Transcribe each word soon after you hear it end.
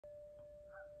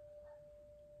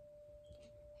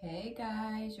Hey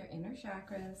guys, your inner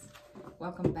chakras.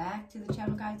 Welcome back to the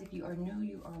channel, guys. If you are new,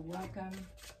 you are welcome.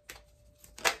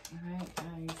 All right,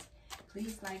 guys.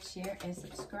 Please like, share, and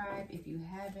subscribe if you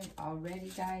haven't already,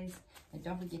 guys. And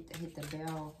don't forget to hit the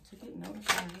bell to get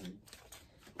notified.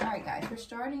 All right, guys. We're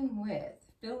starting with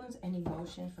feelings and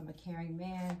emotions from a caring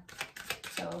man.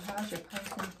 So how's your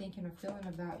person thinking or feeling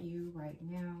about you right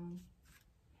now?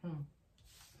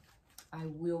 I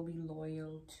will be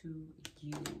loyal to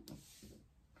you.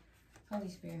 Holy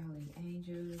Spirit, Holy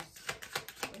Angels.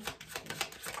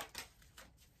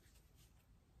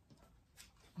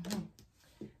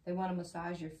 They want to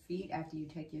massage your feet after you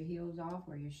take your heels off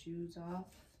or your shoes off.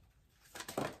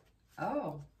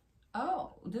 Oh,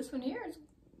 this one here is,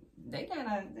 they kind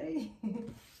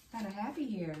of happy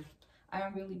here. I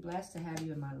am really blessed to have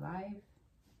you in my life.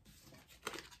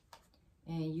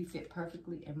 And you fit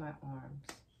perfectly in my arms.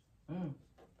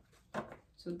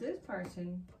 So this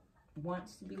person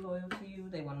wants to be loyal to you.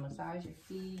 They want to massage your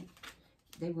feet.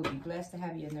 They will be blessed to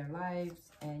have you in their lives,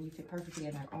 and you fit perfectly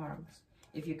in their arms.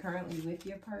 If you're currently with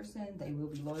your person, they will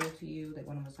be loyal to you. They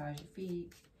want to massage your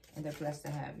feet, and they're blessed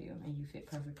to have you, and you fit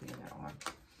perfectly in their arms.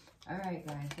 All right,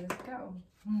 guys, let's go.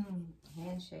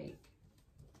 Handshake.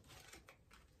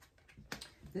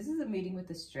 This is a meeting with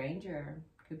a stranger.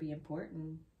 Could be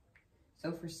important.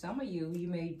 So for some of you, you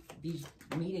may be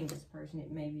meeting this person.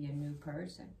 It may be a new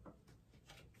person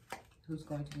who's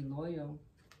going to be loyal.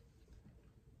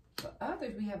 For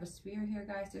others, we have a spirit here,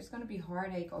 guys. There's going to be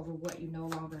heartache over what you no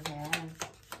longer have.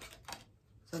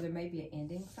 So there may be an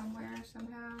ending somewhere,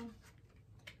 somehow.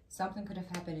 Something could have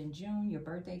happened in June. Your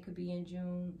birthday could be in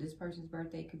June. This person's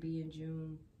birthday could be in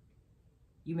June.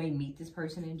 You may meet this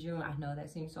person in June. I know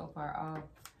that seems so far off,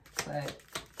 but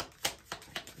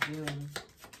June.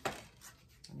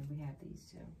 And then we have these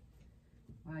two.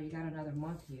 Wow, you got another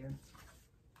month here.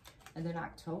 And then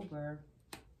October,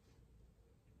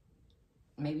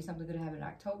 maybe something could happen in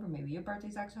October. Maybe your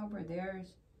birthday's October, theirs.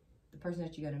 The person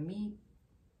that you're going to meet,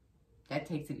 that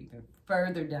takes it even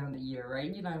further down the year, right?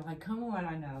 You know, like, come on,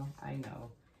 I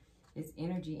know. It's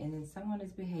energy, and then someone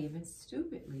is behaving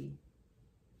stupidly.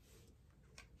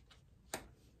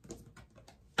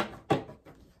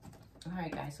 All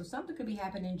right, guys, so something could be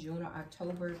happening in June or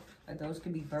October. Those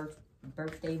could be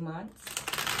birthday months.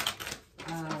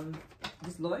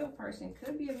 This loyal person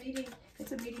could be a meeting.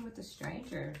 It's a meeting with a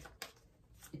stranger.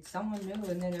 It's someone new,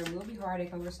 and then there will be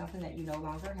heartache over something that you no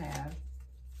longer have.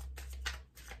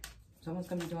 Someone's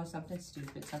going to be doing something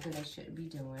stupid, something they shouldn't be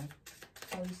doing.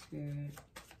 Holy Spirit.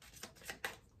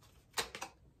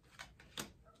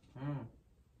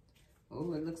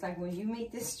 Oh, it looks like when you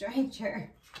meet this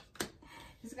stranger,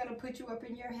 it's going to put you up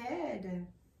in your head.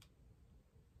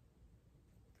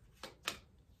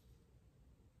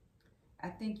 I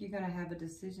think you're going to have a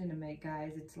decision to make,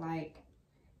 guys. It's like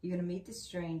you're going to meet this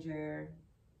stranger.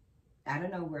 I don't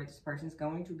know where this person's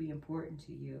going to be important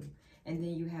to you. And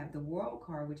then you have the World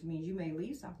card, which means you may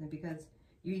leave something because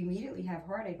you immediately have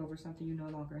heartache over something you no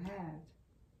longer have.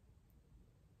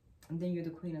 And then you're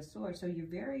the Queen of Swords. So you're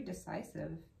very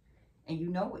decisive and you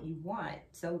know what you want.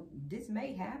 So this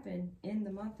may happen in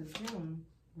the month of June,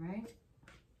 right?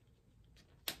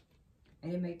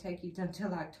 And it may take you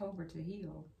until October to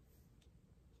heal.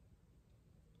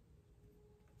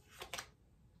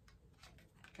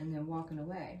 And then walking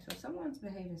away. So someone's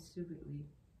behaving stupidly.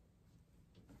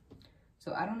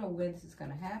 So I don't know when this is going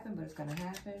to happen, but it's going to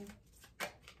happen.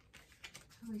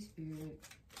 Holy Spirit.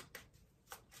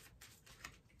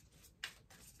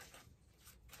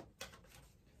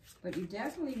 But you're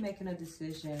definitely making a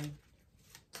decision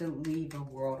to leave a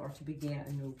world or to begin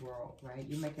a new world, right?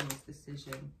 You're making this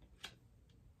decision.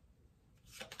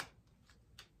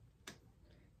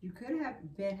 You could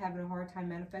have been having a hard time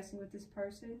manifesting with this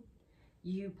person.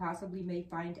 You possibly may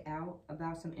find out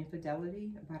about some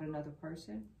infidelity about another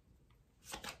person.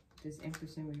 This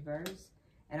Empress in reverse.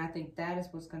 And I think that is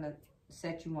what's going to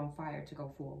set you on fire to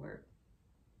go forward.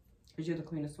 Because you're the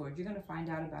Queen of Swords. You're going to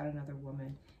find out about another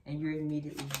woman. And you're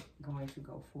immediately going to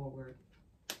go forward.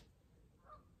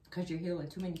 Because you're healing.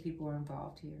 Too many people are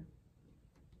involved here.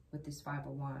 With this Five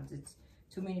of Wands. It's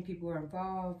too many people are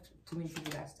involved. Too many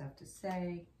people got stuff to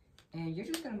say. And you're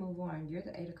just going to move on. You're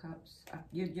the Eight of Cups.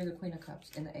 You're the Queen of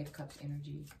Cups in the Eight of Cups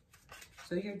energy.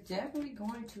 So you're definitely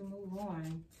going to move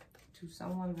on to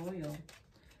someone loyal.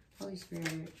 Holy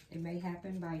Spirit. It may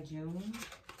happen by June.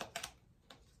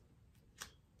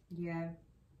 Yeah.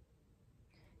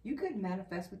 You could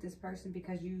manifest with this person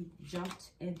because you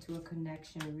jumped into a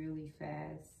connection really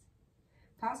fast.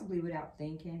 Possibly without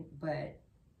thinking, but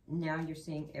now you're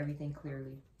seeing everything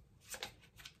clearly.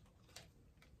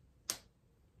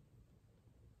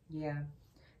 Yeah.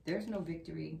 There's no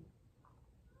victory.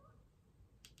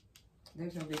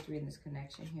 There's no victory in this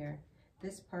connection here.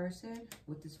 This person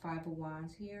with this 5 of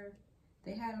Wands here,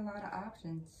 they had a lot of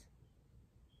options.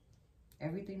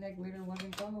 Everything that glitter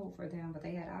wasn't gold for them, but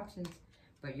they had options.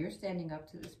 But you're standing up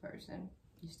to this person.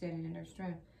 You're standing in their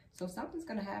strength. So something's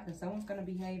going to happen. Someone's going to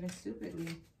be behaving stupidly.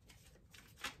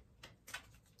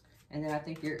 And then I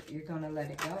think you're going to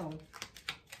let it go.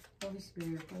 Holy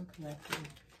Spirit, for the collective.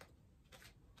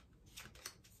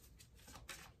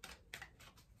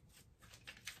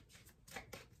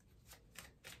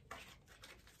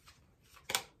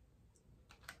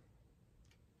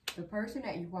 The person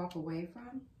that you walk away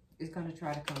from is going to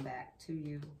try to come back to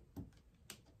you.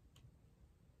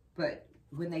 But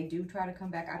when they do try to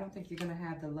come back, I don't think you're going to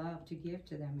have the love to give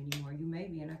to them anymore. You may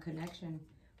be in a connection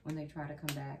when they try to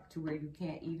come back to where you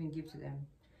can't even give to them.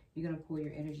 You're going to pull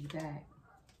your energy back.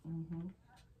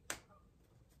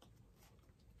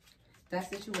 That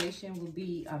situation will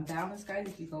be unbalanced, guys,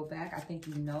 if you go back. I think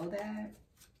you know that.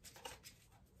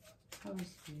 Holy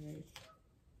Spirit.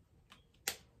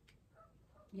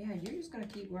 Yeah, you're just going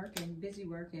to keep working, busy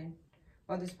working.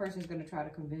 Or this person's going to try to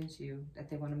convince you that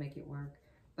they want to make it work.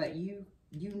 But you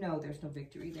know there's no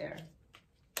victory there.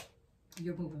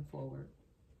 You're moving forward.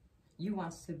 You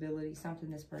want stability,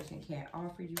 something this person can't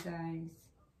offer you guys.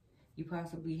 You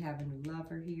possibly have a new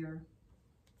lover here.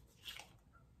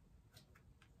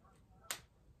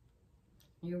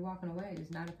 You're walking away.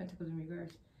 There's 9 of Pentacles in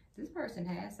reverse. This person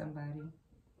has somebody.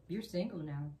 You're single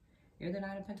now. You're the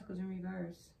 9 of Pentacles in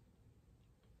reverse.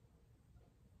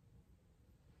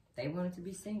 They wanted to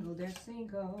be single. They're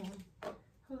single.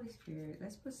 Holy Spirit,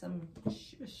 let's put some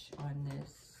shush on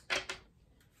this.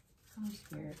 Holy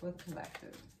Spirit, for the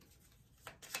collective.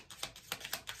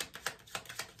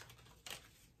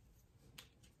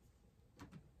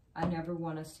 I never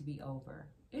want us to be over.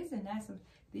 Isn't that some?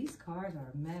 These cards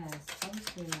are a mess. Holy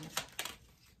Spirit.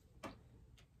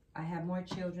 I have more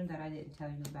children that I didn't tell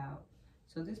you about.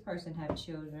 So this person have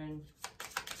children.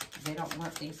 They don't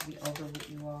want things to be over with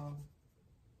you all.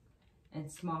 And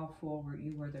small forward,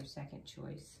 you were their second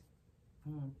choice.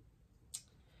 All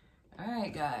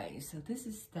right, guys. So this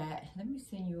is that. Let me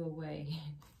send you away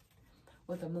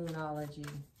with a Moonology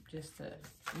just to,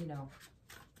 you know,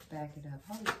 back it up.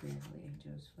 Holy Spirit, Holy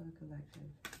Angels, for the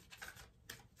collective.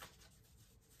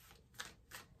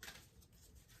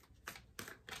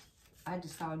 I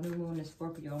just saw new moon in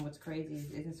Scorpio, and what's crazy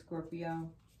is, isn't Scorpio?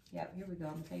 Yep, here we go.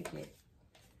 I'm gonna take it.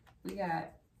 We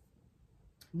got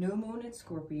new moon in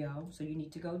Scorpio, so you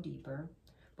need to go deeper.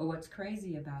 But what's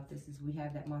crazy about this is we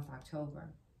have that month October.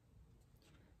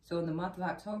 So in the month of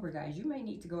October, guys, you may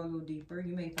need to go a little deeper.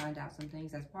 You may find out some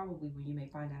things. That's probably when you may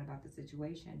find out about the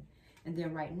situation. And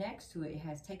then right next to it, it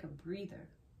has take a breather.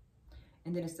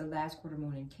 And then it's the last quarter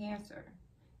moon in Cancer.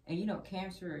 And you know,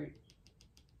 Cancer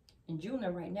and June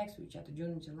are right next to each other,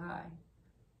 June and July.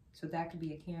 So that could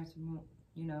be a Cancer moon,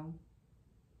 you know.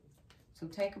 So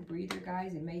take a breather,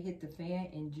 guys. It may hit the fan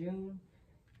in June,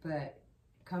 but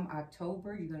come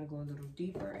October, you're going to go a little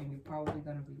deeper, and you're probably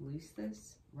going to release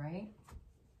this, right?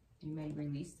 You may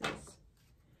release this.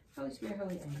 Holy Spirit,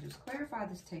 Holy Angels, clarify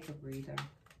this take a breather.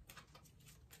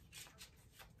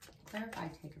 Clarify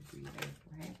take a breather,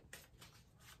 right?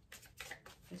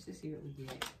 Let's just see what we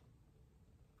get.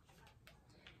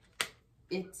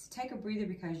 It's take a breather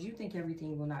because you think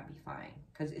everything will not be fine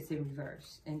because it's in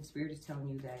reverse. And Spirit is telling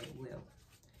you that it will.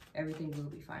 Everything will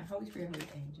be fine. Holy Spirit, Holy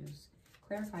Angels,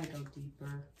 clarify, go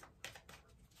deeper.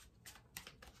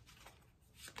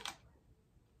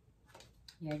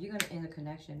 Yeah, you're going to end the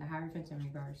connection. The Hierophant's in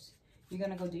reverse. You're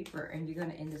going to go deeper and you're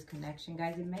going to end this connection.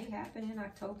 Guys, it may happen in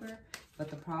October, but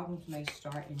the problems may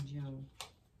start in June.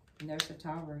 And there's the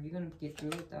Tower. You're going to get through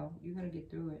it, though. You're going to get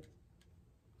through it.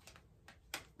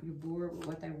 You're bored with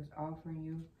what they was offering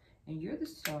you. And you're the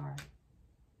star.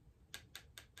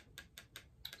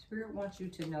 Spirit wants you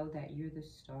to know that you're the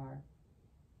star.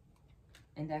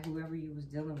 And that whoever you was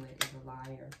dealing with is a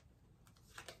liar.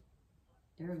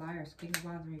 They're liars. King of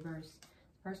Wands in reverse.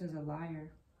 This person's a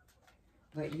liar.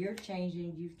 But you're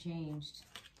changing. You've changed.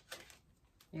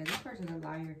 Yeah, this person's a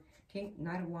liar.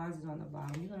 Knight of Wands is on the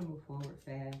bottom. You're going to move forward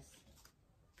fast.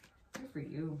 Good for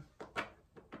you.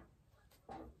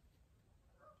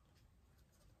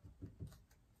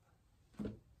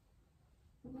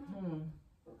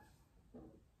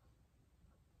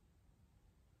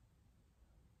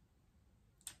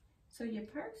 So your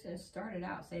person started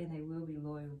out saying they will be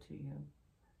loyal to you.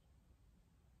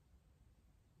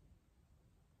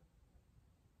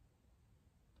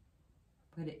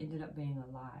 But it ended up being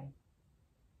a lie.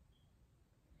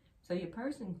 So your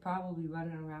person probably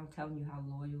running around telling you how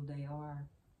loyal they are,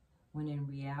 when in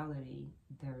reality,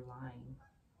 they're lying.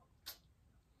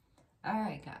 All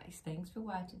right, guys. Thanks for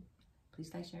watching.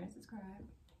 Please like, share, and subscribe.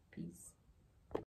 Peace.